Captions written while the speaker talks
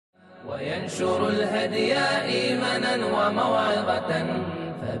وينشر الهدي إيمانا وموعظة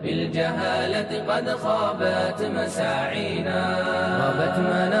فبالجهالة قد خابت مساعينا غابت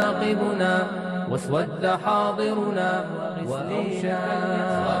مناقبنا واسود حاضرنا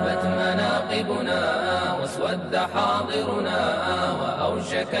غابت مناقبنا واسود حاضرنا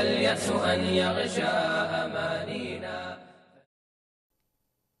وأوشك اليأس أن يغشى أمانينا.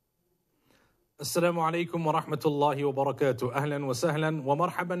 Assalamu alaikum wa rahmatullahi wa barakatuh. Ahlan wa sahlan wa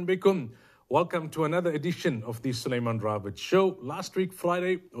marhaban bikum. Welcome to another edition of the Sulaimaan Ravat show. Last week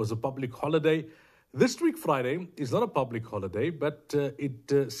Friday was a public holiday. This week Friday is not a public holiday, but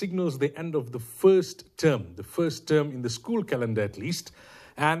it signals the end of the first term in the school calendar at least.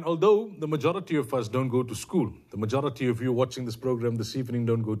 And although the majority of us don't go to school, the majority of you watching this program this evening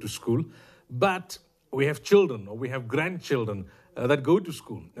don't go to school, but we have children or we have grandchildren that go to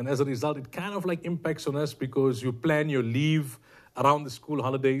school. And as a result, it kind of like impacts on us because you plan your leave around the school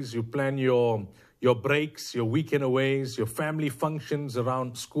holidays, you plan your breaks, your weekend aways, your family functions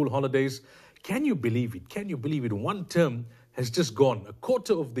around school holidays. Can you believe it? Can you believe it? One term has just gone. A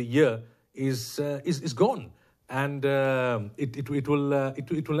quarter of the year is gone. And it will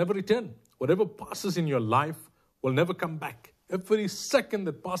never return. Whatever passes in your life will never come back. Every second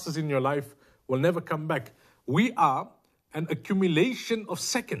that passes in your life will never come back. We are an accumulation of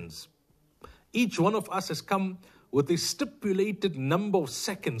seconds. Each one of us has come with a stipulated number of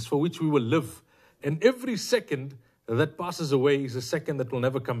seconds for which we will live. And every second that passes away is a second that will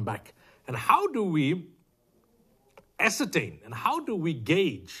never come back. And how do we ascertain and how do we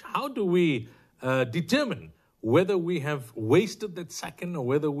gauge, how do we determine whether we have wasted that second or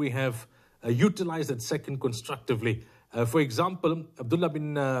whether we have utilized that second constructively? For example, Abdullah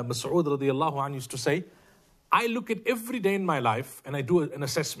bin Mas'ud radiyallahu anhu used to say, I look at every day in my life and I do an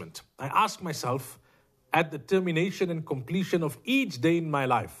assessment. I ask myself at the termination and completion of each day in my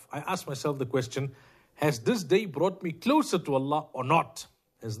life, I ask myself the question, has this day brought me closer to Allah or not?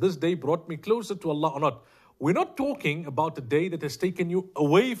 Has this day brought me closer to Allah or not? We're not talking about a day that has taken you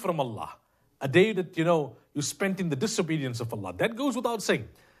away from Allah. A day that, you spent in the disobedience of Allah. That goes without saying.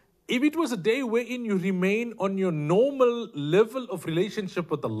 If it was a day wherein you remain on your normal level of relationship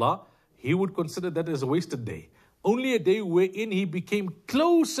with Allah, he would consider that as a wasted day. Only a day wherein he became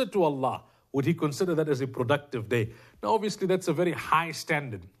closer to Allah would he consider that as a productive day. Now, obviously, that's a very high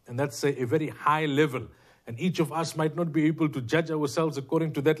standard, and that's a very high level. And each of us might not be able to judge ourselves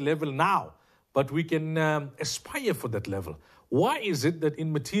according to that level now, but we can aspire for that level. Why is it that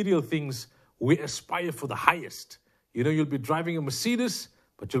in material things, we aspire for the highest? You'll be driving a Mercedes,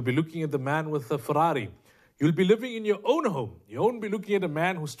 but you'll be looking at the man with a Ferrari. You'll be living in your own home. You won't be looking at a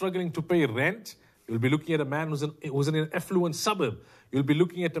man who's struggling to pay rent. You'll be looking at a man who's in an affluent suburb. You'll be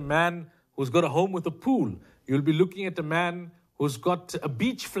looking at a man who's got a home with a pool. You'll be looking at a man who's got a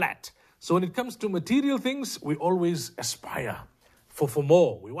beach flat. So when it comes to material things, we always aspire for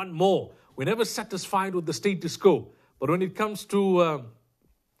more. We want more. We're never satisfied with the status quo. But when it comes to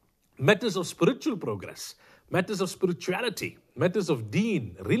matters of spiritual progress, matters of spirituality, matters of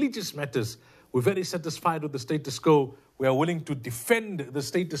deen, religious matters, we're very satisfied with the status quo. We are willing to defend the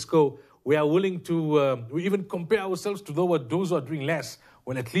status quo. We are willing to, we even compare ourselves to those who are doing less.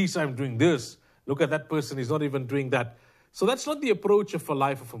 Well, at least I'm doing this. Look at that person, he's not even doing that. So that's not the approach of a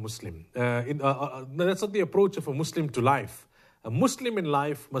life of a Muslim. That's not the approach of a Muslim to life. A Muslim in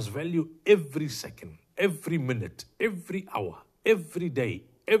life must value every second, every minute, every hour, every day,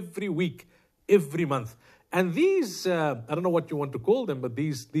 every week, every month. And these, I don't know what you want to call them, but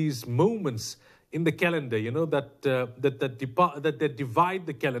these moments in the calendar, that divide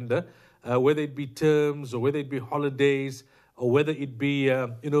the calendar, whether it be terms or whether it be holidays or whether it be,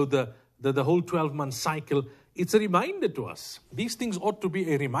 the whole 12-month cycle, it's a reminder to us. These things ought to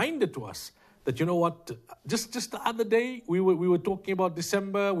be a reminder to us that, just the other day, we were talking about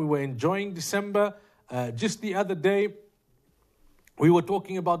December, we were enjoying December. Just the other day, we were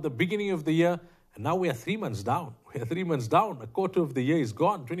talking about the beginning of the year. And now we are 3 months down. We are 3 months down. A quarter of the year is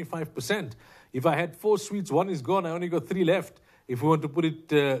gone, 25%. If I had 4 sweets, 1 is gone. I only got 3 left. If we want to put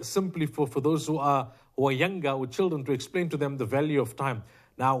it simply for those who are younger, with children, to explain to them the value of time.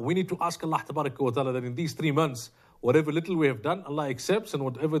 Now, we need to ask Allah Ta'ala that in these 3 months, whatever little we have done, Allah accepts, and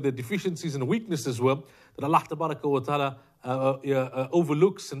whatever the deficiencies and weaknesses were, that Allah Ta'ala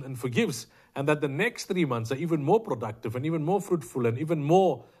overlooks and forgives, and that the next 3 months are even more productive and even more fruitful and even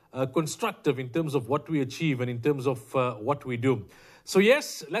more constructive in terms of what we achieve and in terms of what we do. So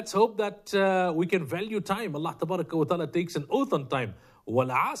yes, let's hope that we can value time. Allah Ta'ala takes an oath on time. Wal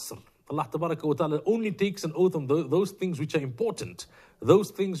asr. Allah Ta'ala only takes an oath on those things which are important, those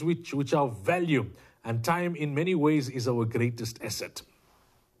things which are of value. And time in many ways is our greatest asset.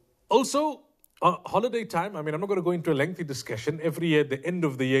 Also, holiday time, I mean, I'm not going to go into a lengthy discussion. Every year, at the end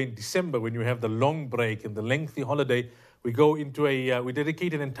of the year in December, when you have the long break and the lengthy holiday, we go into we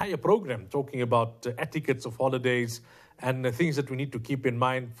dedicate an entire program talking about etiquettes of holidays and things that we need to keep in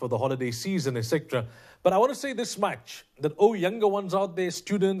mind for the holiday season, etc. But I want to say this much, that younger ones out there,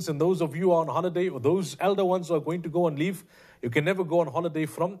 students, and those of you who are on holiday, or those elder ones who are going to go on leave, you can never go on holiday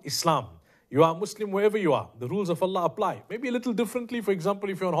from Islam. You are Muslim wherever you are. The rules of Allah apply. Maybe a little differently. For example,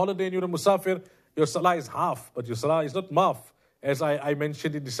 if you're on holiday and you're a musafir, your salah is half, but your salah is not maf, as I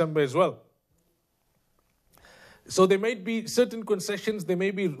mentioned in December as well. So there may be certain concessions, there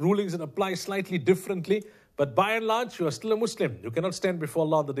may be rulings that apply slightly differently, but by and large, you are still a Muslim. You cannot stand before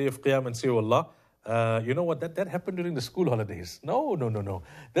Allah on the day of Qiyam and say, oh Allah, you know what, that happened during the school holidays. No.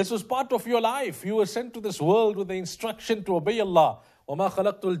 This was part of your life. You were sent to this world with the instruction to obey Allah. وَمَا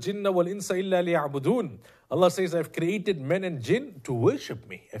خَلَقْتُ الْجِنَّ وَالْإِنسَ إِلَّا لِيَعْبُدُونَ. Allah says, I've created men and jinn to worship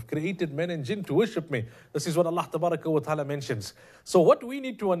me. I've created men and jinn to worship me. This is what Allah Tabaraka wa Ta'ala mentions. So what we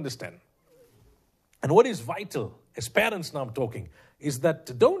need to understand, and what is vital, as parents now I'm talking, is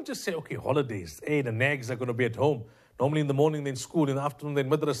that don't just say, okay, holidays, hey, the nags are going to be at home. Normally in the morning they're in school, in the afternoon they're in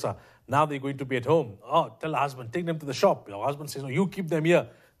madrasa. Now they're going to be at home. Oh, tell the husband, take them to the shop. Your husband says, no, you keep them here.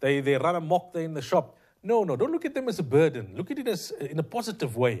 They run amok there in the shop. No, don't look at them as a burden. Look at it as in a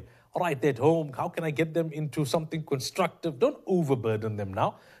positive way. All right, they're at home. How can I get them into something constructive? Don't overburden them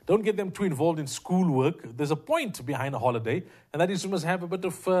now. Don't get them too involved in schoolwork. There's a point behind a holiday, and that is you must have a bit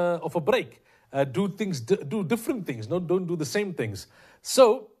of a break. Do different things. Don't do the same things.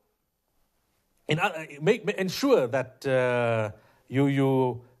 So, ensure that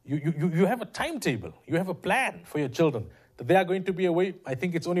you have a timetable. You have a plan for your children. They are going to be away. I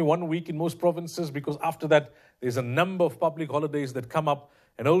think it's only 1 week in most provinces, because after that, there's a number of public holidays that come up.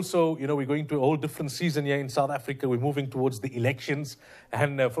 And also, we're going to a whole different season here in South Africa. We're moving towards the elections.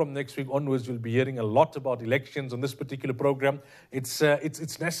 And from next week onwards, you'll be hearing a lot about elections on this particular program. It's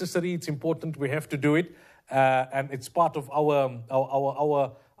necessary. It's important. We have to do it. And it's part of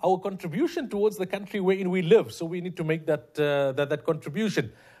our contribution towards the country wherein we live. So we need to make that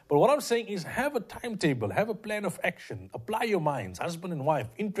contribution. But what I'm saying is, have a timetable, have a plan of action, apply your minds, husband and wife,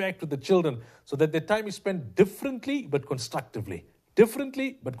 interact with the children, so that their time is spent differently but constructively.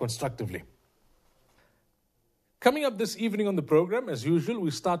 Differently but constructively. Coming up this evening on the program, as usual,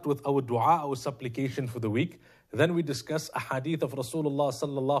 we start with our dua, our supplication for the week. Then we discuss a hadith of Rasulullah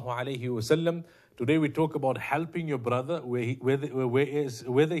sallallahu alayhi wasallam. Today we talk about helping your brother,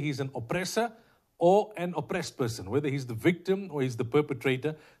 whether he's an oppressor or an oppressed person, whether he's the victim or he's the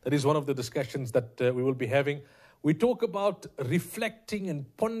perpetrator. That is one of the discussions that we will be having. We talk about reflecting and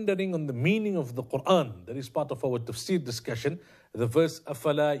pondering on the meaning of the Quran. That is part of our Tafseer discussion. The verse,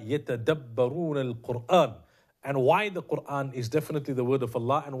 أَفَلَا يَتَدَبَّرُونَ الْقُرْآنِ, and why the Quran is definitely the word of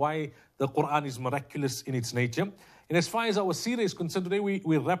Allah, and why the Quran is miraculous in its nature. And as far as our Seerah is concerned, today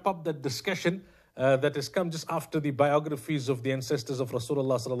we wrap up that discussion that has come just after the biographies of the ancestors of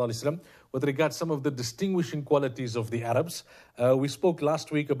Rasulullah sallallahu alaihi wasallam, with regard to some of the distinguishing qualities of the Arabs. We spoke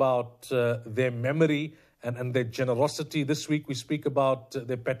last week about their memory and their generosity. This week we speak about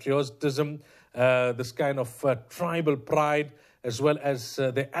their patriotism, this kind of tribal pride, as well as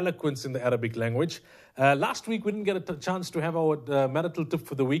their eloquence in the Arabic language. Last week we didn't get a chance to have our marital tip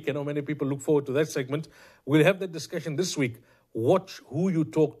for the week. I know many people look forward to that segment. We'll have that discussion this week. Watch who you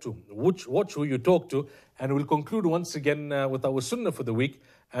talk to. Watch who you talk to. And we'll conclude once again with our Sunnah for the week.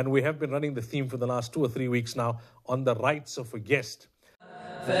 And we have been running the theme for the last 2 or 3 weeks now on the rights of a guest.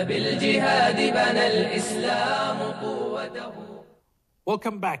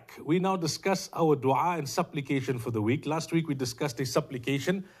 Welcome back. We now discuss our dua and supplication for the week. Last week we discussed a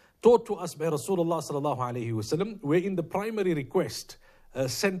supplication taught to us by Rasulullah sallallahu alaihi wasallam, wherein the primary request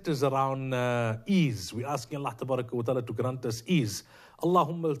centers around ease. We're asking Allah Tabaraka wa Ta'ala to grant us ease.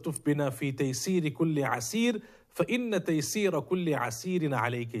 Allahumma altuf bina fi taysiri kulli asir, fa inna taysira kulli asirin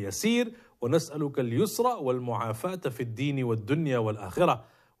alayka yasir, wa nas'aluka al-yusra wal-mu'afata fi ad-dini wad-dunya wal-akhirah.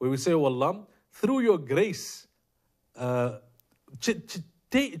 Where we say, oh Allah, through your grace,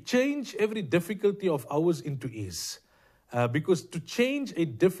 change every difficulty of ours into ease. Because to change a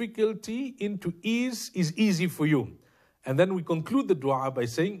difficulty into ease is easy for you. And then we conclude the dua by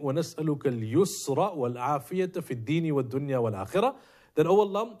saying, وَنَسْأَلُكَ الْيُسْرَ وَالْعَافِيَةَ فِي الدِّينِ وَالدُّنْيَا وَالْآخِرَةِ. That, oh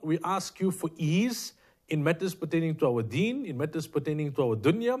Allah, we ask you for ease in matters pertaining to our deen, in matters pertaining to our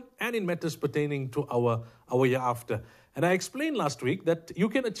dunya, and in matters pertaining to our hereafter. And I explained last week that you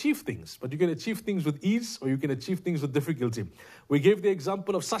can achieve things, but you can achieve things with ease or you can achieve things with difficulty. We gave the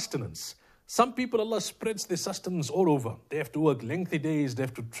example of sustenance. Some people, Allah spreads their sustenance all over. They have to work lengthy days, they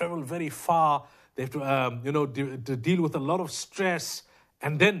have to travel very far, they have to, to deal with a lot of stress.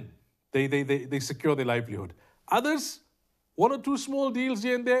 And then they secure their livelihood. Others, one or two small deals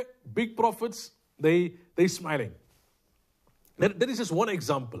here and there, big profits, they're smiling. That is just one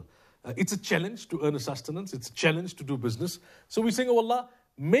example. It's a challenge to earn a sustenance. It's a challenge to do business. So we're saying, oh Allah,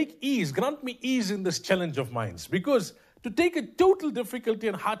 make ease, grant me ease in this challenge of mine. Because to take a total difficulty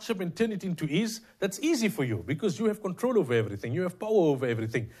and hardship and turn it into ease, that's easy for you because you have control over everything. You have power over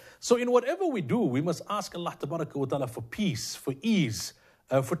everything. So in whatever we do, we must ask Allah Ta'ala for peace, for ease,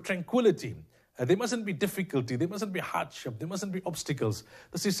 for tranquility. There mustn't be difficulty, there mustn't be hardship, there mustn't be obstacles.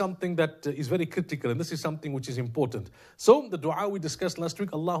 This is something that is very critical, and this is something which is important. So the dua we discussed last week,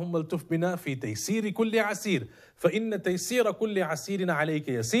 Allahumma altuf bina fi taysiri kulli asir, fa inna taysira kulli asirin alayka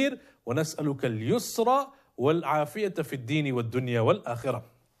yasir, wa nas'aluka al-yusra wal-afiyata fi ad-dini wad-dunya wal-akhirah.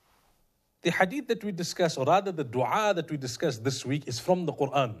 The hadith that we discussed, or rather the dua that we discussed this week, is from the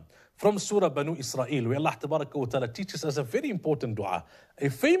Quran, from Surah Banu Israel, where Allah Ta'ala teaches us a very important dua, a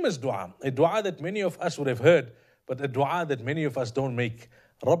famous dua, a dua that many of us would have heard, but a dua that many of us don't make.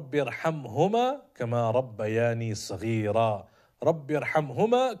 رَبِّ ارْحَمْهُمَا كَمَا رَبَّيَانِي صَغِيرًا رَبِّ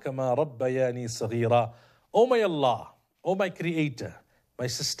ارْحَمْهُمَا كَمَا رَبَّيَانِي صَغِيرًا. Oh my Allah, oh my Creator, my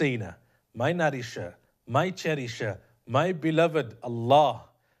Sustainer, my Nourisher, my Cherisher, my Beloved Allah,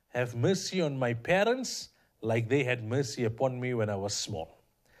 have mercy on my parents like they had mercy upon me when I was small.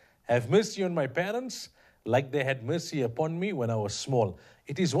 Have mercy on my parents like they had mercy upon me when I was small.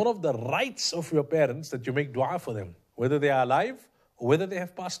 It is one of the rights of your parents that you make dua for them, whether they are alive or whether they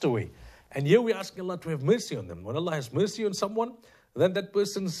have passed away. And here we ask Allah to have mercy on them. When Allah has mercy on someone, then that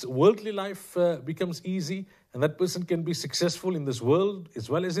person's worldly life becomes easy, and that person can be successful in this world as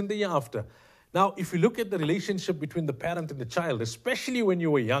well as in the year after. Now, if you look at the relationship between the parent and the child, especially when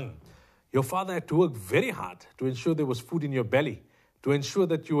you were young, your father had to work very hard to ensure there was food in your belly, to ensure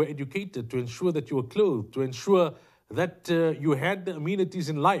that you were educated, to ensure that you were clothed, to ensure that you had the amenities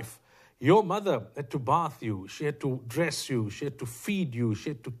in life. Your mother had to bath you, she had to dress you, she had to feed you, she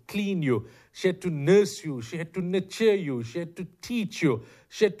had to clean you, she had to nurse you, she had to nurture you, she had to teach you,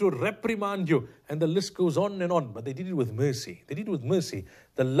 she had to reprimand you, and the list goes on and on. But they did it with mercy. They did it with mercy.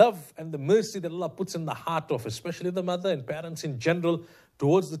 The love and the mercy that Allah puts in the heart of, especially the mother and parents in general,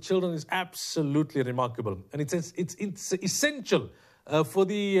 towards the children is absolutely remarkable. And it's essential for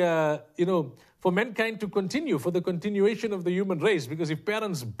the, for mankind to continue, for the continuation of the human race. Because if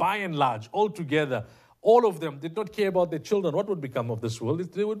parents, by and large, altogether, all of them did not care about their children, what would become of this world?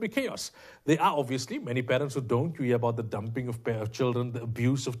 There would be chaos. There are obviously many parents who don't. You hear about the dumping of children, the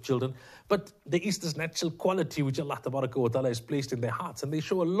abuse of children. But there is this natural quality which Allah Ta'ala has placed in their hearts. And they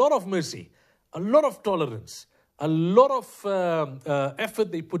show a lot of mercy, a lot of tolerance, a lot of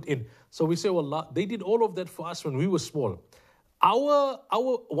effort they put in. So we say, oh Allah, they did all of that for us when we were small.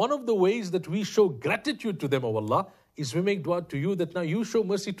 One of the ways that we show gratitude to them, oh Allah, is we make dua to you that now you show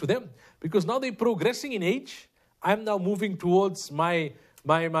mercy to them. Because now they're progressing in age. I'm now moving towards my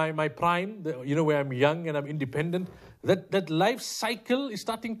prime, where I'm young and I'm independent. That life cycle is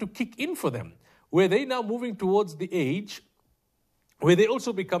starting to kick in for them. Where they're now moving towards the age where they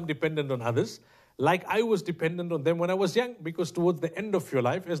also become dependent on others. Like I was dependent on them when I was young, because towards the end of your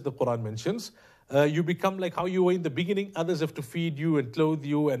life, as the Quran mentions, you become like how you were in the beginning. Others have to feed you and clothe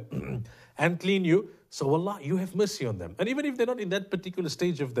you and, and clean you. So Allah, you have mercy on them. And even if they're not in that particular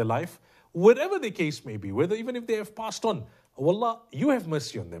stage of their life, whatever the case may be, even if they have passed on, Allah, you have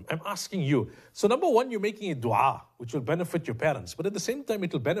mercy on them. I'm asking you. So number one, you're making a dua, which will benefit your parents. But at the same time,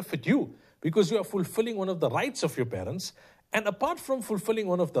 it will benefit you, because you are fulfilling one of the rights of your parents. And apart from fulfilling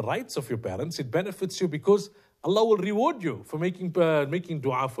one of the rights of your parents, it benefits you because Allah will reward you for making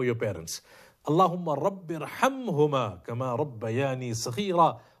dua for your parents. Allahumma rabbi irhamhuma kama rabbayani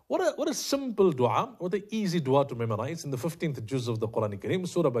saghira. What a simple dua, what an easy dua to memorize in the 15th juz of the Quran Kareem,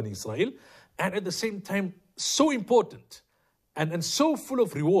 Surah Bani Israel, and at the same time so important and so full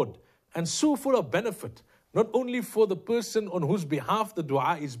of reward and so full of benefit, not only for the person on whose behalf the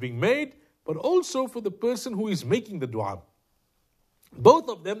dua is being made, but also for the person who is making the dua. Both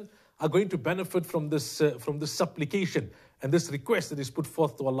of them are going to benefit from this supplication and this request that is put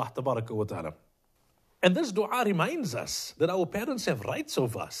forth to Allah Ta'ala. And this dua reminds us that our parents have rights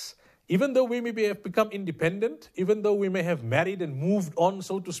over us. Even though we maybe have become independent, even though we may have married and moved on,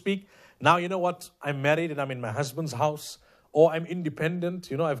 so to speak. Now, you know what? I'm married and I'm in my husband's house. Or I'm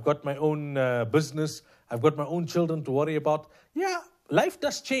independent, I've got my own business. I've got my own children to worry about. Yeah, life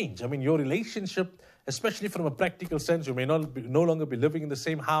does change. I mean, your relationship, especially from a practical sense, you may no longer be living in the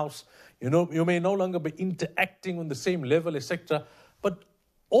same house. You may no longer be interacting on the same level, etc. But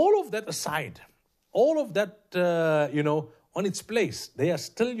all of that aside, all of that, on its place, they are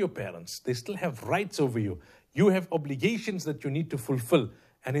still your parents. They still have rights over you. You have obligations that you need to fulfill.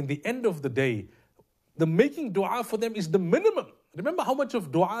 And in the end of the day, the making dua for them is the minimum. Remember how much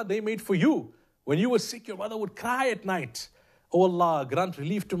of dua they made for you. When you were sick, your mother would cry at night. Oh Allah, grant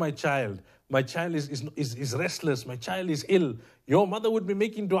relief to my child. My child is restless. My child is ill. Your mother would be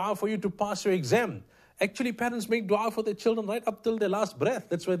making dua for you to pass your exam. Actually, parents make dua for their children right up till their last breath.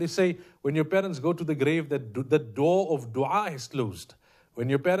 That's why they say when your parents go to the grave, that door of dua is closed. When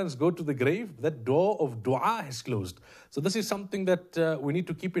your parents go to the grave, that door of dua is closed. So this is something that we need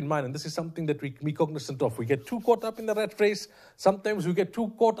to keep in mind, and this is something that we be cognizant of. We get too caught up in the rat race. Sometimes we get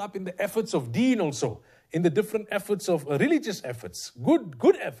too caught up in the efforts of deen also, in the different efforts of religious efforts,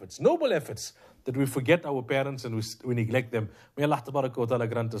 good efforts, noble efforts, that we forget our parents and we neglect them. May Allah Tabaraka wa Ta'ala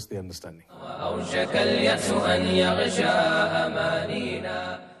grant us the understanding.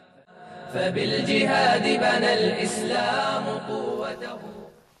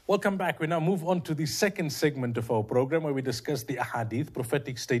 Welcome back. We now move on to the second segment of our program where we discuss the ahadith,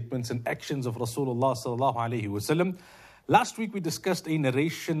 prophetic statements and actions of Rasulullah sallallahu alaihi wasallam. Last week we discussed a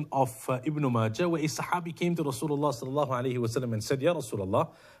narration of Ibn Majah where a sahabi came to Rasulullah sallallahu alaihi wasallam and said, Ya Rasulullah,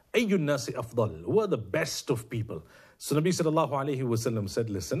 ayyun nasi afdal, who are the best of people? So Nabi sallallahu alaihi wasallam said,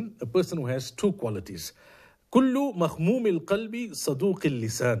 listen, a person who has two qualities. Kullu mahmumil qalbi saduqil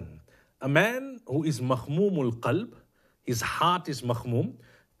lisan. A man who is mahmumul qalb, his heart is mahmum,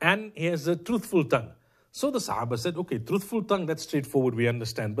 and he has a truthful tongue. So the Sahaba said, okay, truthful tongue, that's straightforward, we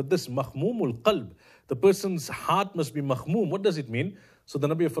understand. But this mahmumul qalb, the person's heart must be mahmum. What does it mean? So the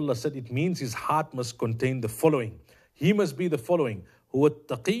Nabi of Allah said, it means his heart must contain the following. He must be the following. هو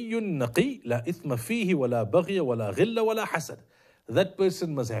التقي النقي لا إثم فيه ولا بغي ولا غل ولا حسد. That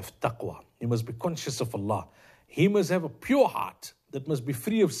person must have taqwa. He must be conscious of Allah. He must have a pure heart that must be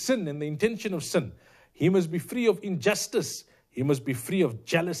free of sin and the intention of sin. He must be free of injustice. He must be free of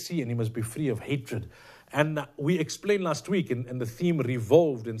jealousy and he must be free of hatred. And we explained last week, and the theme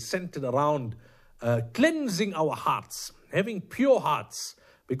revolved and centered around cleansing our hearts, having pure hearts.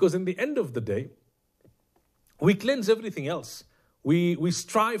 Because in the end of the day, we cleanse everything else. We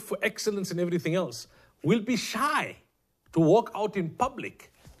strive for excellence in everything else. We'll be shy to walk out in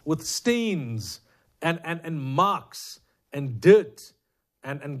public with stains and marks and dirt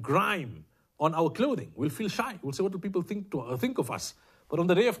and grime on our clothing. We'll feel shy. We'll say, what do people think of us? But on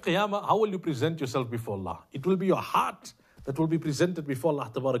the day of Qiyamah, how will you present yourself before Allah? It will be your heart that will be presented before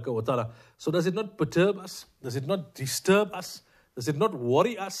Allah Tabaraka wa Ta'ala. So does it not perturb us? Does it not disturb us? Does it not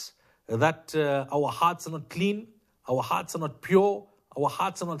worry us that our hearts are not clean? Our hearts are not pure? Our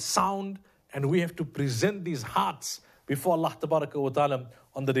hearts are not sound? And we have to present these hearts before Allah Tabaraka wa Ta'ala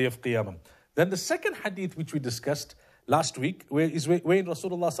on the day of Qiyamah. Then the second hadith which we discussed last week, where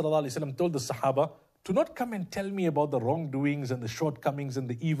Rasulullah sallallahu alaihi wasallam told the Sahaba to not come and tell me about the wrongdoings and the shortcomings and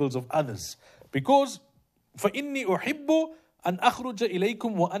the evils of others. Because فَإِنِّي أُحِبُّ أَنْ أَخْرُجَ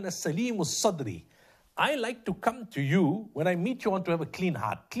إِلَيْكُمْ وَأَنَا السَّلِيمُ الصَّدْرِ. I like to come to you when I meet you, want to have a clean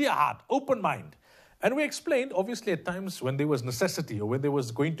heart, clear heart, open mind. And we explained, obviously, at times when there was necessity or when there was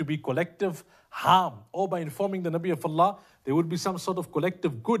going to be collective harm, or by informing the Nabi of Allah, there would be some sort of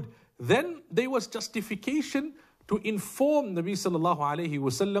collective good. Then there was justification to inform Nabi sallallahu alaihi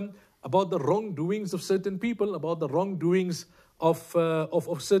wasallam about the wrongdoings of certain people, about the wrongdoings of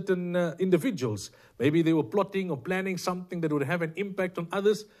certain individuals. Maybe they were plotting or planning something that would have an impact on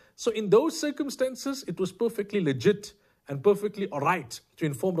others. So in those circumstances, it was perfectly legit and perfectly all right to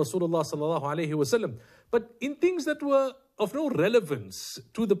inform Rasulullah sallallahu alaihi wasallam. But in things that were of no relevance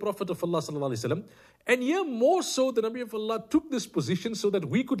to the Prophet of Allah sallallahu alaihi wasallam, and here more so the Nabi of Allah took this position so that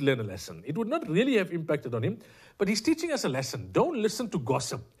we could learn a lesson. It would not really have impacted on him, but he's teaching us a lesson. Don't listen to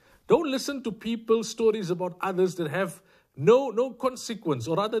gossip. Don't listen to people's stories about others that have no consequence,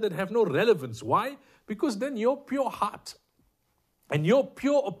 or rather that have no relevance. Why? Because then your pure heart and your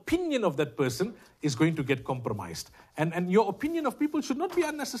pure opinion of that person is going to get compromised. And your opinion of people should not be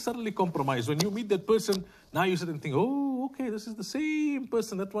unnecessarily compromised. When you meet that person, now you sit and think, oh, okay, this is the same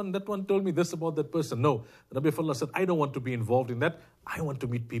person. That one told me this about that person. No, the Nabi of Allah said, I don't want to be involved in that. I want to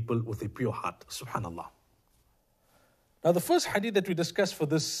meet people with a pure heart. Subhanallah. Now, the first hadith that we discussed for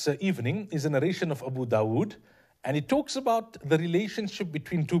this evening is a narration of Abu Dawood, and it talks about the relationship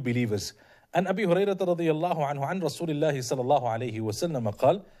between two believers. And Abi Hurairah radiyallahu anhu an Rasulullah sallallahu alayhi wa sallam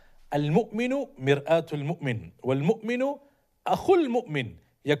قال المؤمن مرآة المؤمن والمؤمن أخو المؤمن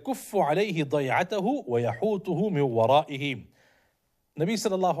يكف عليه ضيعته ويحوطه من ورائه. Nabi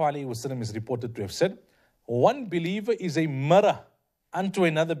sallallahu alayhi wa sallam is reported to have said, one believer is a mirror unto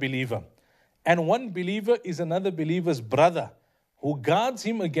another believer, and one believer is another believer's brother who guards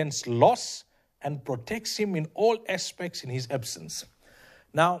him against loss and protects him in all aspects in his absence.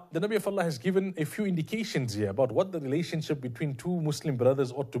 Now, the Nabi of Allah has given a few indications here about what the relationship between two Muslim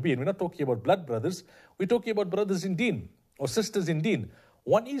brothers ought to be. And we're not talking about blood brothers, we're talking about brothers in deen or sisters in deen.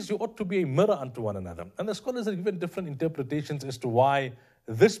 One is you ought to be a mirror unto one another. And the scholars have given different interpretations as to why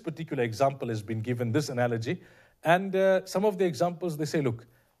this particular example has been given, this analogy. And some of the examples, they say, look,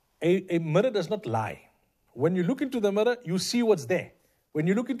 a mirror does not lie. When you look into the mirror, you see what's there. When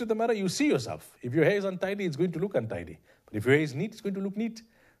you look into the mirror, you see yourself. If your hair is untidy, it's going to look untidy. But if your hair is neat, it's going to look neat.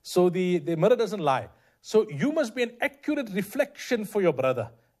 So the mirror doesn't lie. So you must be an accurate reflection for your brother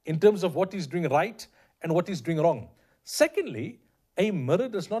in terms of what he's doing right and what he's doing wrong. Secondly, a mirror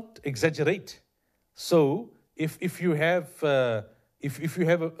does not exaggerate. So if you have a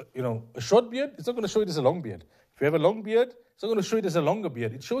short beard, it's not going to show it as a long beard. If you have a long beard, it's not going to show it as a longer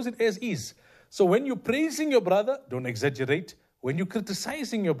beard. It shows it as is. So when you're praising your brother, don't exaggerate. When you're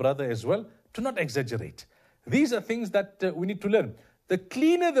criticizing your brother as well, do not exaggerate. These are things that we need to learn. The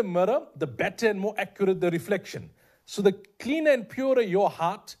cleaner the mirror, the better and more accurate the reflection. So the cleaner and purer your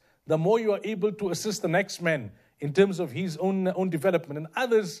heart, the more you are able to assist the next man in terms of his own development.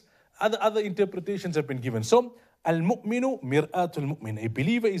 And other interpretations have been given. So, al-mu'minu mir'atul mu'min. A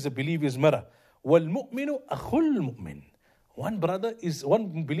believer is a believer's mirror. Wal-mu'minu akhul mu'min. One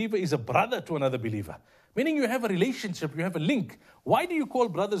believer is a brother to another believer. Meaning you have a relationship, you have a link. Why do you call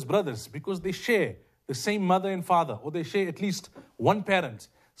brothers brothers? Because they share the same mother and father, or they share at least one parent.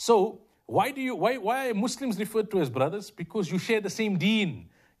 So why are Muslims referred to as brothers? Because you share the same deen.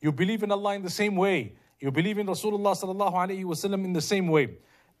 You believe in Allah in the same way. You believe in Rasulullah sallallahu alaihi wasallam in the same way.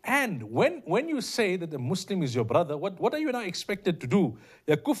 And when you say that the Muslim is your brother, what are you now expected to do?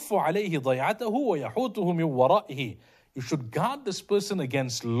 يَكُفُّ عَلَيْهِ ضَيْعَتَهُ وَيَحُوتُهُ مِنْ وَرَائِهِ. You should guard this person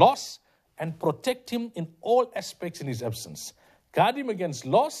against loss and protect him in all aspects in his absence. Guard him against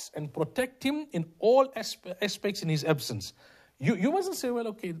loss and protect him in all aspects in his absence. You mustn't say, well,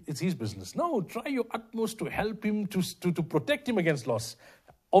 okay, it's his business. No, try your utmost to help him, to protect him against loss.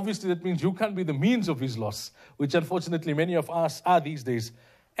 Obviously, that means you can't be the means of his loss, which unfortunately many of us are these days.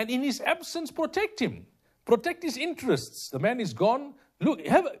 And in his absence, protect him. Protect his interests. The man is gone. Look,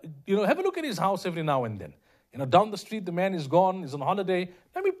 have a look at his house every now and then. Down the street, the man is gone, he's on holiday.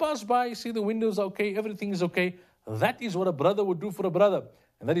 Let me pass by, see the windows are okay, everything is okay. That is what a brother would do for a brother.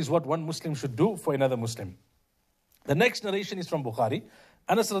 And that is what one Muslim should do for another Muslim. The next narration is from Bukhari.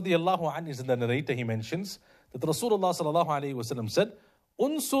 Anas radiallahu anhu is the narrator. He mentions that Rasulullah sallallahu alayhi wa sallam said,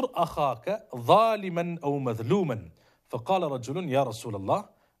 "Unsur akhaka ظالما أو مظلوما." فقال رجل يا رسول الله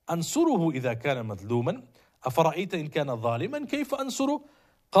أنصره إذا كان مظلوما أفرأيت إن كان ظالما كيف أنصره؟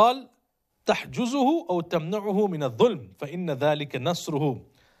 قال تحجزه أو تمنعه من الظلم فإن ذلك نصره.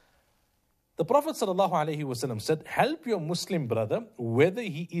 The Prophet ﷺ said, help your Muslim brother whether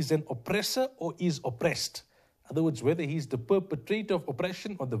he is an oppressor or is oppressed. In other words, whether he is the perpetrator of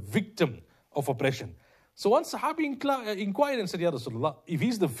oppression or the victim of oppression. So one Sahabi inquired and said, Ya Rasulullah, if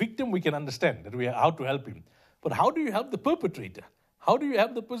he's the victim, we can understand that we are how to help him. But how do you help the perpetrator? How do you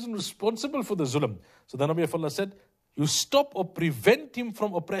help the person responsible for the zulm? So the Nabi of Allah said, you stop or prevent him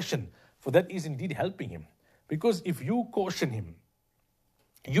from oppression, for that is indeed helping him. Because if you caution him,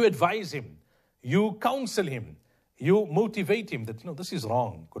 you advise him, you counsel him, you motivate him that, this is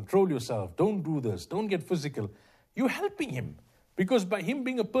wrong, control yourself, don't do this, don't get physical. You're helping him. Because by him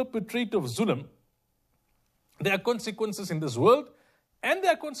being a perpetrator of zulm, there are consequences in this world and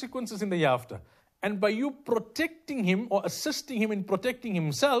there are consequences in the hereafter. And by you protecting him or assisting him in protecting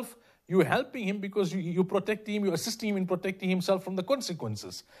himself, you're helping him because you're protecting him, you're assisting him in protecting himself from the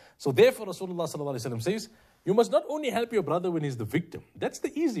consequences. So therefore Rasulullah ﷺ says, you must not only help your brother when he's the victim. That's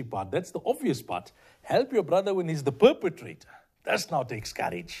the easy part. That's the obvious part. Help your brother when he's the perpetrator. That now takes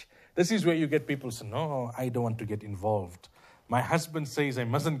courage. This is where you get people say, no, I don't want to get involved. My husband says I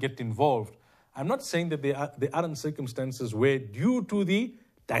mustn't get involved. I'm not saying that there aren't circumstances where due to the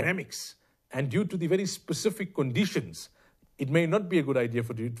dynamics and due to the very specific conditions, it may not be a good idea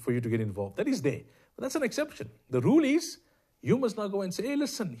for you to get involved. That is there. But that's an exception. The rule is, you must not go and say, hey,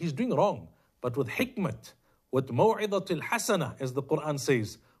 listen, he's doing wrong. But with hikmat, with maw'idatil hasana, as the Quran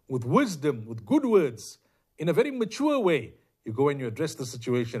says, with wisdom, with good words, in a very mature way, you go and you address the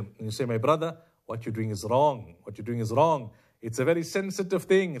situation and you say, my brother, what you're doing is wrong. What you're doing is wrong. It's a very sensitive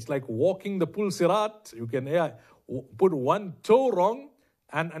thing. It's like walking the Pul Sirat. You can put one toe wrong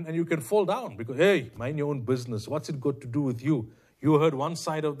and you can fall down because, hey, mind your own business. What's it got to do with you? You heard one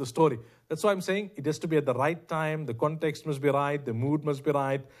side of the story. That's why I'm saying it has to be at the right time. The context must be right. The mood must be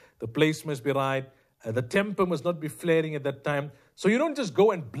right. The place must be right. The temper must not be flaring at that time. So you don't just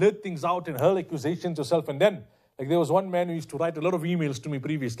go and blurt things out and hurl accusations yourself. And then, like there was one man who used to write a lot of emails to me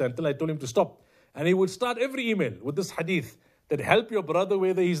previously until I told him to stop. And he would start every email with this hadith that help your brother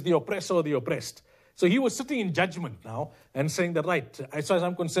whether he's the oppressor or the oppressed. So he was sitting in judgment now and saying that, right, as far as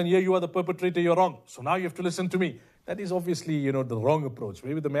I'm concerned, yeah, you are the perpetrator, you're wrong. So now you have to listen to me. That is obviously, the wrong approach.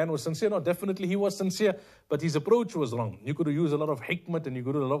 Maybe the man was sincere. No, definitely he was sincere, but his approach was wrong. You could have used a lot of hikmat and you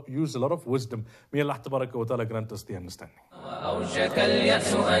could have used a lot of wisdom. May Allah tabaraka wa ta'ala grant us the understanding. أوشك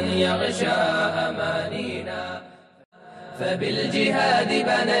اليأس أن يغشى أمانينا فبالجهاد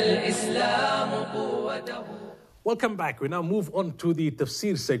بنى الإسلام قوته. Welcome back. We now move on to the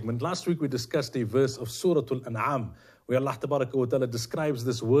Tafseer segment. Last week we discussed a verse of Surah Al-An'am where Allah tabaraka wa ta'ala describes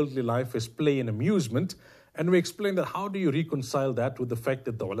this worldly life as play and amusement. And we explained that how do you reconcile that with the fact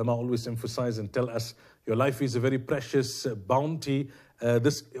that the ulama always emphasize and tell us your life is a very precious bounty.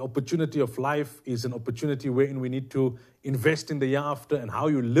 This opportunity of life is an opportunity wherein we need to invest in the year after, and how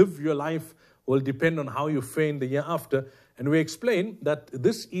you live your life will depend on how you fare in the year after. And we explained that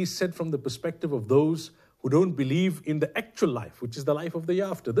this is said from the perspective of those who don't believe in the actual life, which is the life of the year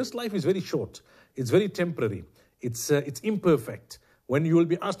after. This life is very short. It's very temporary. It's imperfect. When you will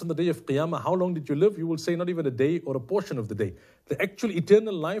be asked on the day of Qiyamah, how long did you live? You will say not even a day or a portion of the day. The actual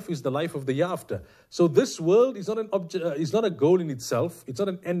eternal life is the life of the year after. So this world is not is not a goal in itself. It's not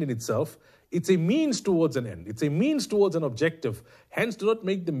an end in itself. It's a means towards an end. It's a means towards an objective. Hence, do not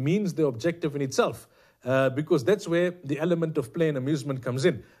make the means the objective in itself. Because that's where the element of play and amusement comes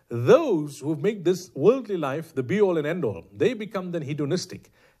in. Those who make this worldly life the be-all and end-all, they become then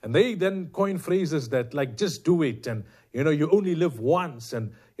hedonistic. And they then coin phrases that like, just do it, and you only live once,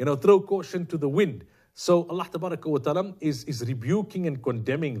 and throw caution to the wind. So Allah tabaraka wa ta'ala is rebuking and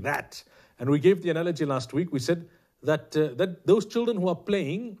condemning that. And we gave the analogy last week. We said that those children who are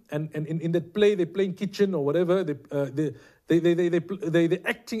playing, and in that play, they play in kitchen or whatever, they're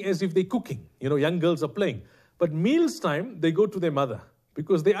acting as if they're cooking. Young girls are playing. But meals time, they go to their mother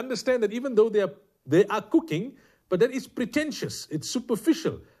because they understand that even though they are cooking, but that is pretentious. It's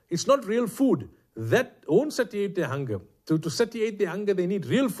superficial. It's not real food. That won't satiate their hunger. To satiate their hunger, they need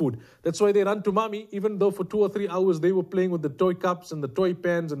real food. That's why they run to mommy, even though for 2 or 3 hours they were playing with the toy cups and the toy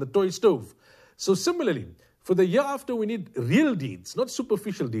pans and the toy stove. So similarly, for the year after, we need real deeds, not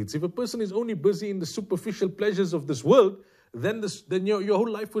superficial deeds. If a person is only busy in the superficial pleasures of this world, then your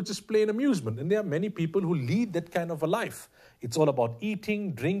whole life will just play an amusement. And there are many people who lead that kind of a life. It's all about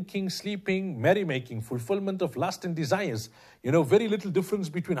eating, drinking, sleeping, merrymaking, fulfillment of lust and desires. Very little difference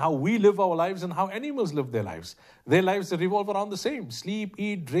between how we live our lives and how animals live their lives. Their lives revolve around the same. Sleep,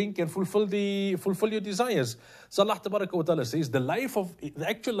 eat, drink, and fulfill your desires. So Allah tabaraka wa ta'ala says the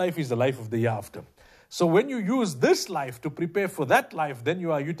actual life is the life of the year after. So when you use this life to prepare for that life, then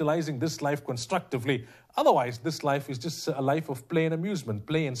you are utilizing this life constructively. Otherwise, this life is just a life of play and amusement,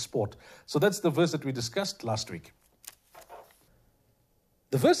 play and sport. So that's the verse that we discussed last week.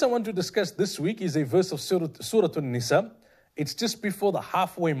 The verse I want to discuss this week is a verse of Surah An-Nisa. It's just before the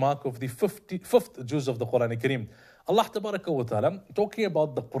halfway mark of the 55th juz of the Quran Kareem. Allah Tabaraka wa Ta'ala, talking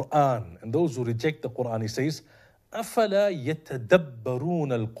about the Quran and those who reject the Quran, He says, أَفَلَا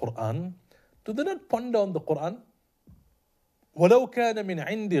يَتَدَبَّرُونَ الْقُرْآنِ. Do they not ponder on the Quran? وَلَوْ كَانَ مِنْ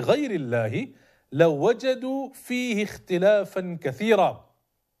عِنْدِ غَيْرِ اللَّهِ لَوَجَدُوا فِيهِ اخْتِلَافًا كَثِيرًا.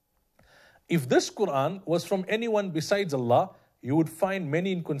 If this Quran was from anyone besides Allah, you would find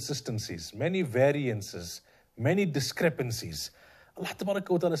many inconsistencies, many variances, many discrepancies. Allah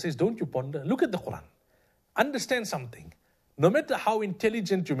Tabaraka wa Ta'ala says, don't you ponder? Look at the Quran. Understand something. No matter how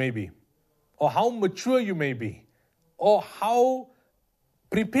intelligent you may be, or how mature you may be, or how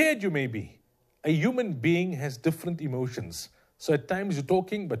prepared you may be, a human being has different emotions. So at times you're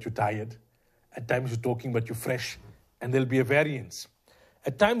talking, but you're tired. At times you're talking, but you're fresh. And there'll be a variance.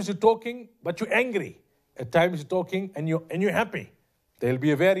 At times you're talking, but you're angry. At times you're talking and you're happy. There'll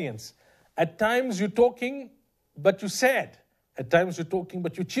be a variance. At times you're talking, but you're sad. At times you're talking,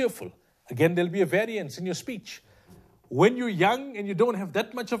 but you're cheerful. Again, there'll be a variance in your speech. When you're young and you don't have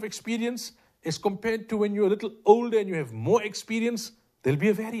that much of experience, as compared to when you're a little older and you have more experience, there'll be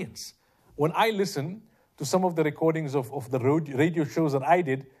a variance. When I listen to some of the recordings of the radio shows that I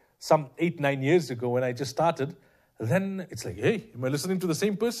did some 8-9 years ago when I just started, then it's like, hey, am I listening to the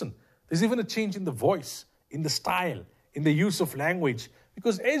same person? There's even a change in the voice, in the style, in the use of language.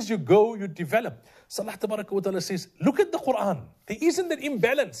 Because as you go, you develop. So Allah Tabaraka wa Ta'ala says, look at the Quran. There isn't that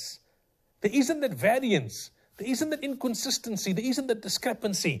imbalance. There isn't that variance. There isn't that inconsistency. There isn't that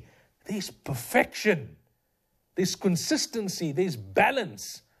discrepancy. There's perfection. There's consistency. There's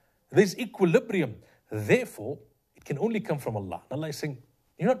balance. There's equilibrium. Therefore, it can only come from Allah. Allah is saying,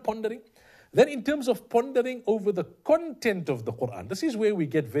 you're not pondering? Then in terms of pondering over the content of the Quran, this is where we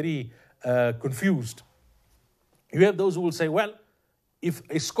get very confused. You have those who will say, well, if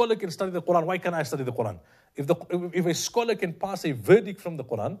a scholar can study the Quran, why can't I study the Quran? If a scholar can pass a verdict from the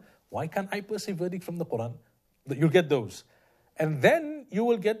Quran, why can't I pass a verdict from the Quran? You'll get those. And then you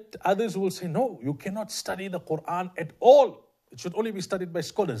will get others who will say, no, you cannot study the Quran at all. It should only be studied by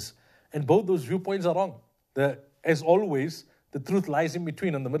scholars. And both those viewpoints are wrong. As always, the truth lies in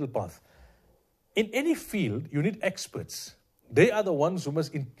between on the middle path. In any field, you need experts. They are the ones who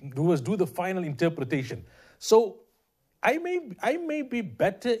must do the final interpretation. So I may be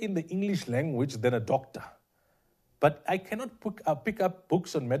better in the English language than a doctor, but I cannot pick up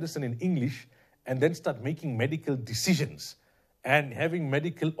books on medicine in English and then start making medical decisions and having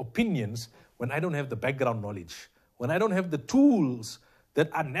medical opinions when I don't have the background knowledge, when I don't have the tools that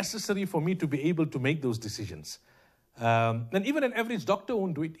are necessary for me to be able to make those decisions. And even an average doctor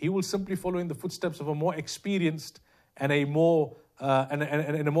won't do it. He will simply follow in the footsteps of a more experienced and a more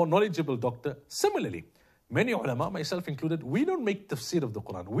knowledgeable doctor. Similarly, many ulama, myself included, we don't make tafsir of the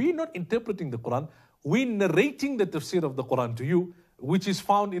Quran. We're not interpreting the Quran. We're narrating the tafsir of the Quran to you, which is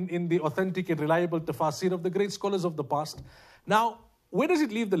found in the authentic and reliable tafsir of the great scholars of the past. Now, where does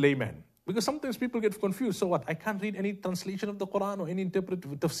it leave the layman? Because sometimes people get confused. So what? I can't read any translation of the Quran or any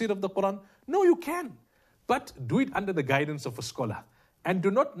tafsir of the Quran? No, you can. But do it under the guidance of a scholar. And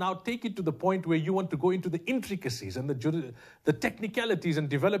do not now take it to the point where you want to go into the intricacies and the technicalities and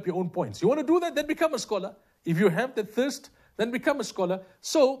develop your own points. You want to do that, then become a scholar. If you have that thirst, then become a scholar.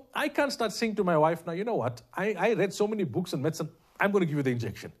 So I can't start saying to my wife, now, you know what? I read so many books on medicine, I'm going to give you the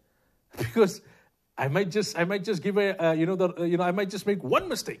injection. Because I might just give I might just make one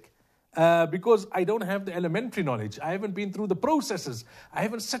mistake. Because I don't have the elementary knowledge. I haven't been through the processes. I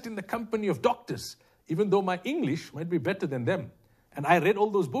haven't sat in the company of doctors, even though my English might be better than them. And I read all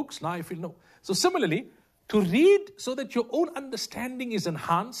those books, now I feel no. So similarly, to read so that your own understanding is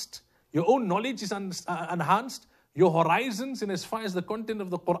enhanced, your own knowledge is enhanced, your horizons in as far as the content of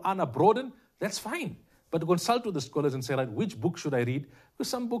the Quran are broadened, that's fine. But to consult with the scholars and say, right, which book should I read? Because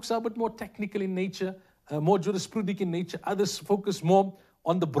some books are a bit more technical in nature, more jurisprudic in nature. Others focus more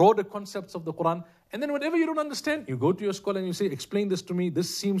on the broader concepts of the Quran. And then whatever you don't understand, you go to your scholar and you say, explain this to me.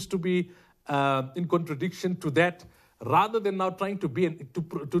 This seems to be in contradiction to that. Rather than now trying to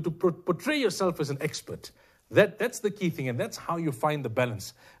portray yourself as an expert. That's the key thing, and that's how you find the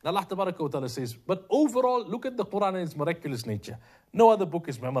balance. And Allah Ta'ala says, but overall, look at the Quran and its miraculous nature. No other book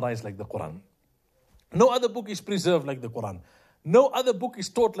is memorized like the Quran. No other book is preserved like the Quran. No other book is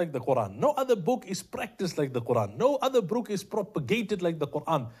taught like the Quran. No other book is practiced like the Quran. No other book is propagated like the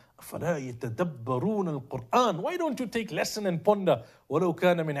Quran. أَفَلَا يَتَدَبَّرُونَ الْقُرْآنَ. Why don't you take lesson and ponder? وَلَوْ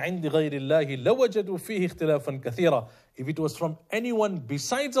كَانَ مِنْ عِنْدِ غَيْرِ اللَّهِ لَوَجَدُوا فِيهِ اخْتِلَافًا كَثِيرًا. If it was from anyone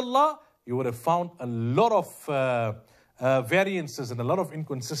besides Allah, you would have found a lot of variances and a lot of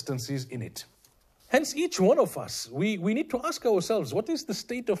inconsistencies in it. Hence, each one of us, we need to ask ourselves, what is the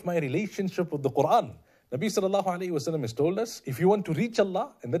state of my relationship with the Quran? Nabi sallallahu alayhi wasallam has told us, if you want to reach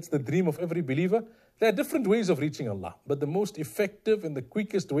Allah, and that's the dream of every believer, there are different ways of reaching Allah. But the most effective and the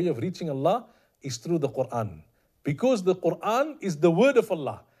quickest way of reaching Allah is through the Quran. Because the Quran is the word of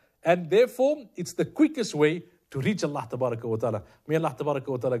Allah. And therefore, it's the quickest way to reach Allah tabaraka wa ta'ala. May Allah tabaraka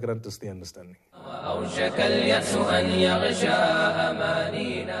wa ta'ala grant us the understanding.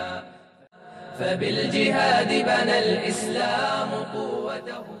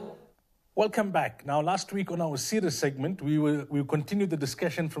 Welcome back. Now, last week on our Seerah segment, we continued the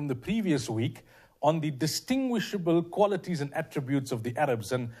discussion from the previous week on the distinguishable qualities and attributes of the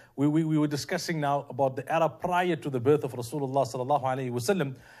Arabs. And we were discussing now about the Arab prior to the birth of Rasulullah sallallahu alaihi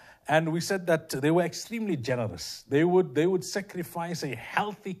wasallam. And we said that they were extremely generous. They would sacrifice a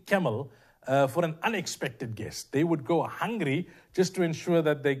healthy camel for an unexpected guest. They would go hungry just to ensure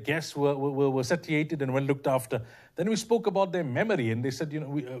that their guests were satiated and well looked after. Then we spoke about their memory, and they said,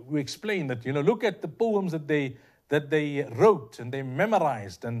 we explained that, look at the poems that they wrote and they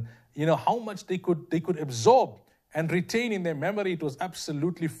memorized, and how much they could absorb and retain in their memory. It was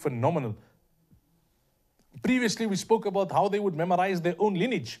absolutely phenomenal. Previously, we spoke about how they would memorize their own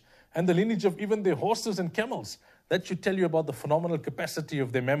lineage and the lineage of even their horses and camels. That should tell you about the phenomenal capacity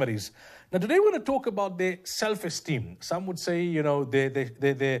of their memories. Now, today we're going to talk about their self-esteem. Some would say, their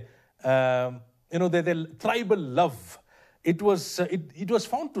tribal love. It was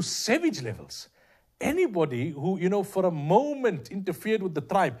found to savage levels. Anybody who, for a moment interfered with the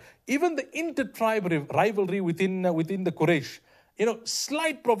tribe, even the inter-tribe rivalry within the Quraysh,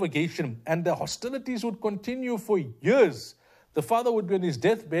 slight provocation, and the hostilities would continue for years. The father would be on his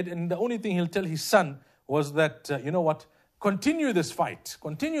deathbed, and the only thing he'll tell his son was that, continue this fight.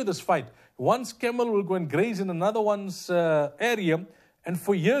 Continue this fight. One's camel will go and graze in another one's area, and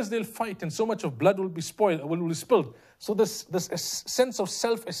for years they'll fight, and so much of blood will be spilled. So this sense of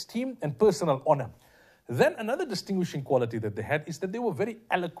self-esteem and personal honor. Then another distinguishing quality that they had is that they were very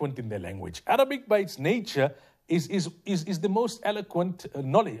eloquent in their language. Arabic by its nature is the most eloquent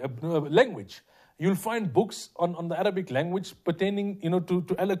language. You'll find books on the Arabic language pertaining,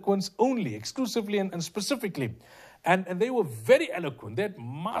 to eloquence only, exclusively and specifically. And they were very eloquent. They had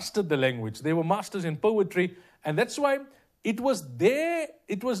mastered the language. They were masters in poetry. And that's why it was their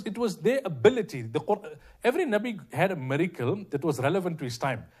ability. Every Nabi had a miracle that was relevant to his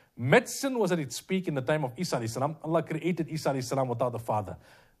time. Medicine was at its peak in the time of Isa alayhi salam. Allah created Isa alayhi salam without the father.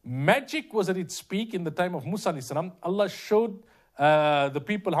 Magic was at its peak in the time of Musa alayhi salam. Allah showed the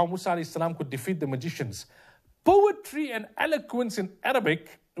people how Musa alayhi salam could defeat the magicians. Poetry and eloquence in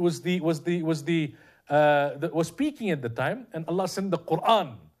Arabic was speaking at the time, and Allah sent the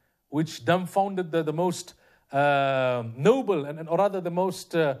Quran, which dumbfounded the most noble or rather the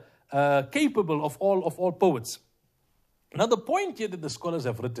most capable of all poets. Now the point here that the scholars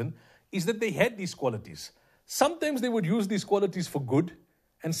have written is that they had these qualities. Sometimes they would use these qualities for good,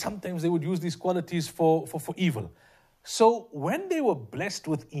 and sometimes they would use these qualities for evil. So when they were blessed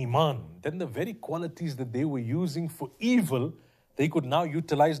with Iman, then the very qualities that they were using for evil, they could now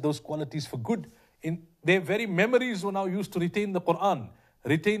utilize those qualities for good. In their very memories were now used to retain the Quran,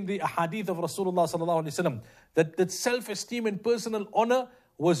 retain the ahadith of Rasulullah sallallahu alaihi wasallam. That self-esteem and personal honor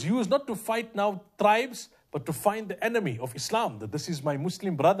was used not to fight now tribes, but to find the enemy of Islam. That this is my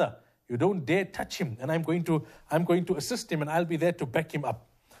Muslim brother. You don't dare touch him, and I'm going to assist him, and I'll be there to back him up.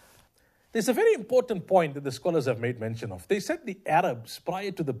 There's a very important point that the scholars have made mention of. They said the Arabs,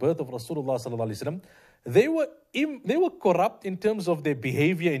 prior to the birth of Rasulullah sallallahu alaihi wasallam, they were corrupt in terms of their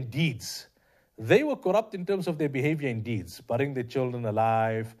behavior and deeds. They were corrupt in terms of their behavior and deeds, burying their children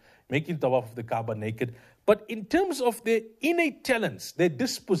alive, making tawaf of the Kaaba naked. But in terms of their innate talents, their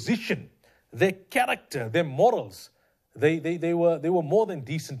disposition, their character, their morals, they were more than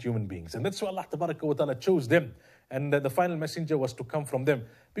decent human beings. And that's why Allah Tabaraka wa Ta'ala chose them. And the final messenger was to come from them.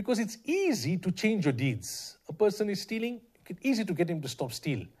 Because it's easy to change your deeds. A person is stealing, it's easy to get him to stop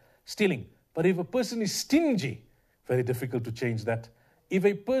stealing. But if a person is stingy, very difficult to change that. If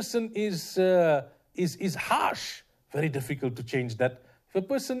a person is harsh, very difficult to change that. If a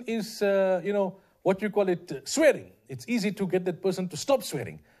person is, swearing, it's easy to get that person to stop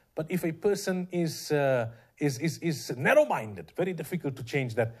swearing. But if a person is narrow-minded, very difficult to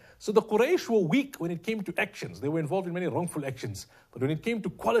change that. So the Quraysh were weak when it came to actions. They were involved in many wrongful actions. But when it came to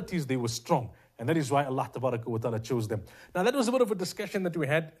qualities, they were strong. And that is why Allah Tabaraka wa Ta'ala chose them. Now that was a bit of a discussion that we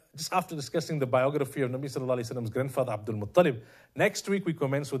had just after discussing the biography of Nabi Sallallahu Alaihi Wasallam's grandfather Abdul Muttalib. Next week we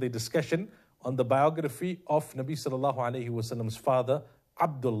commence with a discussion on the biography of Nabi Sallallahu Alaihi Wasallam's father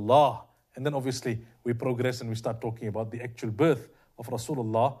Abdullah. And then obviously we progress and we start talking about the actual birth of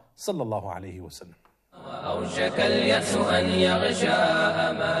Rasulullah Sallallahu Alaihi Wasallam. أوشك اليأس أن يغشى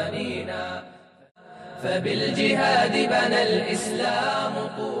أمانينا فبالجهاد بنى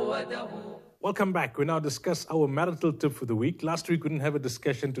الإسلام قوته. Welcome back. We now discuss our marital tip for the week. Last week we didn't have a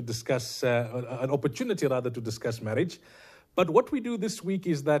discussion to discuss, an opportunity rather to discuss marriage. But what we do this week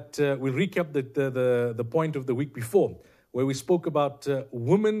is that we recap the point of the week before, where we spoke about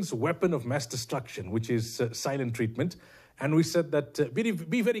women's weapon of mass destruction, which is silent treatment. And we said that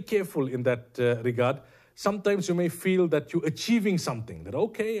be very careful in that regard. Sometimes you may feel that you're achieving something, that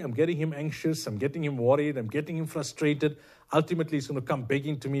okay, I'm getting him anxious, I'm getting him worried, I'm getting him frustrated. Ultimately, he's going to come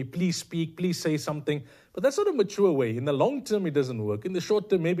begging to me, please speak, please say something. But that's not a mature way. In the long term, it doesn't work. In the short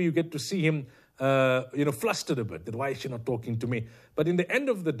term, maybe you get to see him, flustered a bit, that why is she not talking to me? But in the end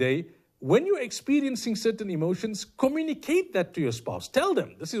of the day, when you're experiencing certain emotions, communicate that to your spouse. Tell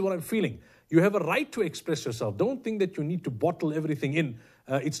them, this is what I'm feeling. You have a right to express yourself. Don't think that you need to bottle everything in.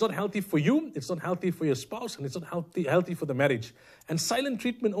 It's not healthy for you, it's not healthy for your spouse, and it's not healthy for the marriage. And silent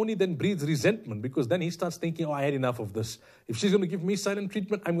treatment only then breeds resentment, because then he starts thinking, oh, I had enough of this. If she's going to give me silent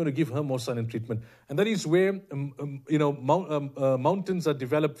treatment, I'm going to give her more silent treatment. And that is where mountains are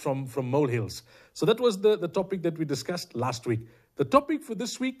developed from molehills. So that was the topic that we discussed last week. The topic for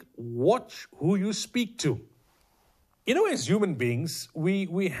this week, watch who you speak to. As human beings,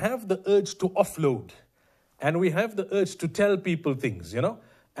 we have the urge to offload. And we have the urge to tell people things,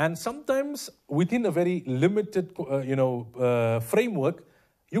 And sometimes within a very limited, framework,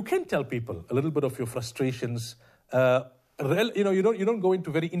 you can tell people a little bit of your frustrations. You don't go into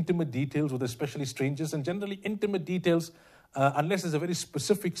very intimate details with especially strangers. And generally intimate details, unless there's a very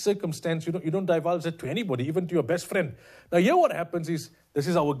specific circumstance, you don't divulge it to anybody, even to your best friend. Now here what happens is, this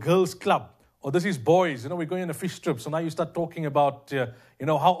is our girls' club. Or this is boys, we're going on a fish trip. So now you start talking about,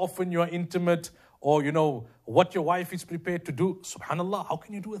 how often you are intimate, or, what your wife is prepared to do. Subhanallah, how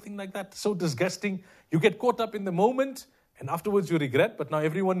can you do a thing like that? So disgusting. You get caught up in the moment, and afterwards you regret, but now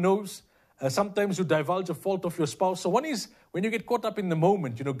everyone knows. Sometimes you divulge a fault of your spouse. So one is when you get caught up in the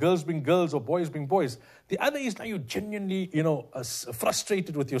moment, girls being girls or boys being boys. The other is now you're genuinely,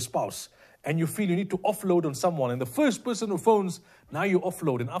 frustrated with your spouse and you feel you need to offload on someone. And the first person who phones, now you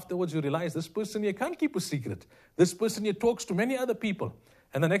offload. And afterwards you realize this person here can't keep a secret. This person here talks to many other people.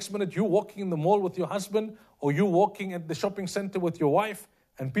 And the next minute you're walking in the mall with your husband or you're walking at the shopping center with your wife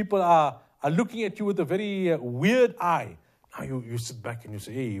and people are looking at you with a very weird eye. Now you sit back and you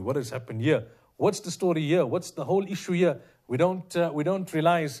say, hey, what has happened here? What's the story here? What's the whole issue here? We don't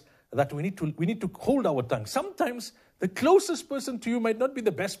realize that we need to hold our tongue. Sometimes the closest person to you might not be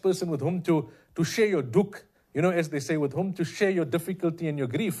the best person with whom to share your duk, as they say, with whom to share your difficulty and your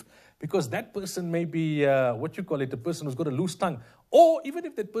grief. Because that person may be, a person who's got a loose tongue. Or even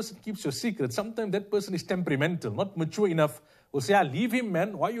if that person keeps your secret, sometimes that person is temperamental, not mature enough. Will say, leave him,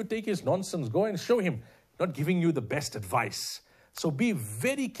 man. Why you take his nonsense? Go and show him. Not giving you the best advice. So be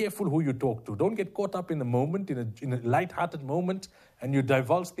very careful who you talk to. Don't get caught up in the moment, in a light-hearted moment, and you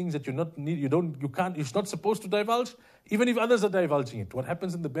divulge things that you're not supposed to divulge, even if others are divulging it. What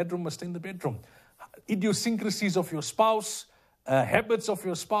happens in the bedroom must stay in the bedroom. Idiosyncrasies of your spouse, habits of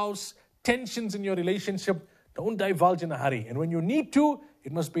your spouse, tensions in your relationship, don't divulge in a hurry. And when you need to,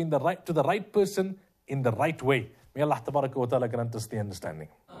 it must be to the right person in the right way. May Allah tabaraka wa ta'ala grant us the understanding.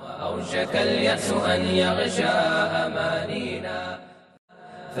 أوشك اليأس أن يغشى أمانينا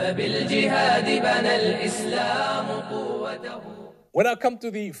فبالجهاد بنى الإسلام قوته. When I come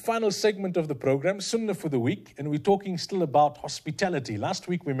to the final segment of the program, Sunnah for the week, and we're talking still about hospitality. Last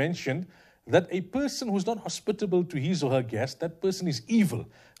week we mentioned that a person who's not hospitable to his or her guest, that person is evil.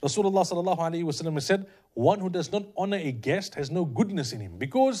 Rasulullah sallallahu alaihi wasallam said, one who does not honor a guest has no goodness in him,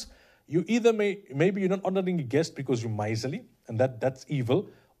 because you either maybe you're not honoring a guest because you're miserly, and that's evil,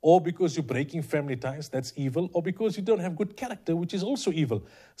 or because you're breaking family ties, that's evil, or because you don't have good character, which is also evil.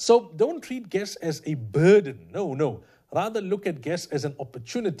 So don't treat guests as a burden. No. Rather look at guests as an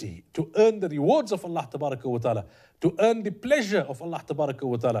opportunity to earn the rewards of Allah Tabaraka wa Ta'ala, to earn the pleasure of Allah Tabaraka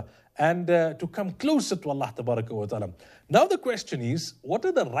wa Ta'ala, and to come closer to Allah Tabaraka wa Ta'ala. Now the question is, what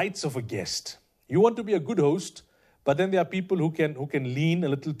are the rights of a guest? You want to be a good host, but then there are people who can lean a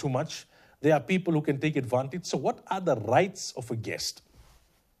little too much. There are people who can take advantage. So what are the rights of a guest?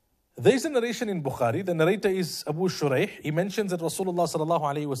 There is a narration in Bukhari. The narrator is Abu Shuraih. He mentions that Rasulullah sallallahu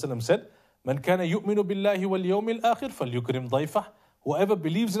alaihi wasallam said, "Man kana yu'minu billahi wal yawmil akhir falyukrim dayfah." Whoever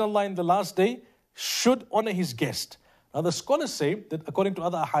believes in Allah in the last day should honor his guest. Now the scholars say that according to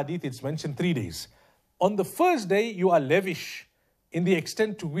other ahadith, it's mentioned 3 days. On the first day, you are lavish in the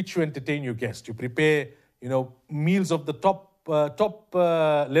extent to which you entertain your guest. You prepare, meals of the top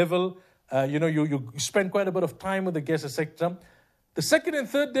level. You spend quite a bit of time with the guest, etc. The second and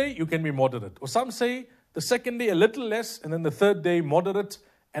third day, you can be moderate. Or some say the second day a little less, and then the third day moderate.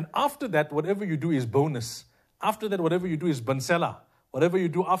 And after that, whatever you do is bonus. After that, whatever you do is bansala. Whatever you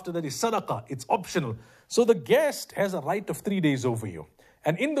do after that is sadaqah. It's optional. So the guest has a right of 3 days over you.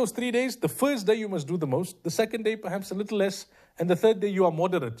 And in those 3 days, the first day you must do the most. The second day, perhaps a little less. And the third day, you are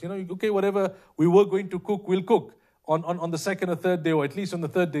moderate. Okay, whatever we were going to cook, we'll cook on the second or third day, or at least on the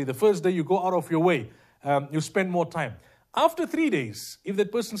third day. The first day, you go out of your way. You spend more time. After 3 days, if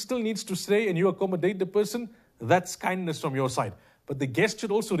that person still needs to stay and you accommodate the person, that's kindness from your side. But the guest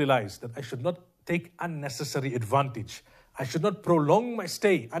should also realize that I should not take unnecessary advantage. I should not prolong my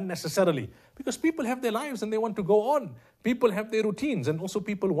stay unnecessarily, because people have their lives and they want to go on. People have their routines, and also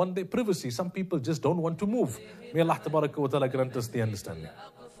people want their privacy. Some people just don't want to move. May Allah Tabaraka wa Ta'ala grant us the understanding.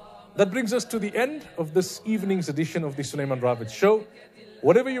 That brings us to the end of this evening's edition of the Sulaimaan Ravat Show.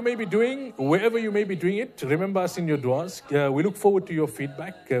 Whatever you may be doing, wherever you may be doing it, remember us in your du'as. We look forward to your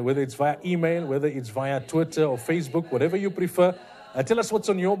feedback, whether it's via email, whether it's via Twitter or Facebook, whatever you prefer. Tell us what's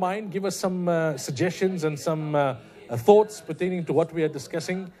on your mind. Give us some suggestions and some thoughts pertaining to what we are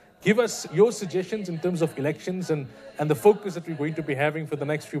discussing. Give us your suggestions in terms of elections and the focus that we're going to be having for the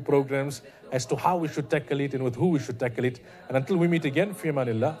next few programs as to how we should tackle it and with who we should tackle it. And until we meet again, fi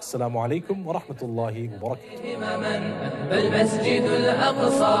amanillah. Assalamu alaikum wa rahmatullahi wa barakatuh.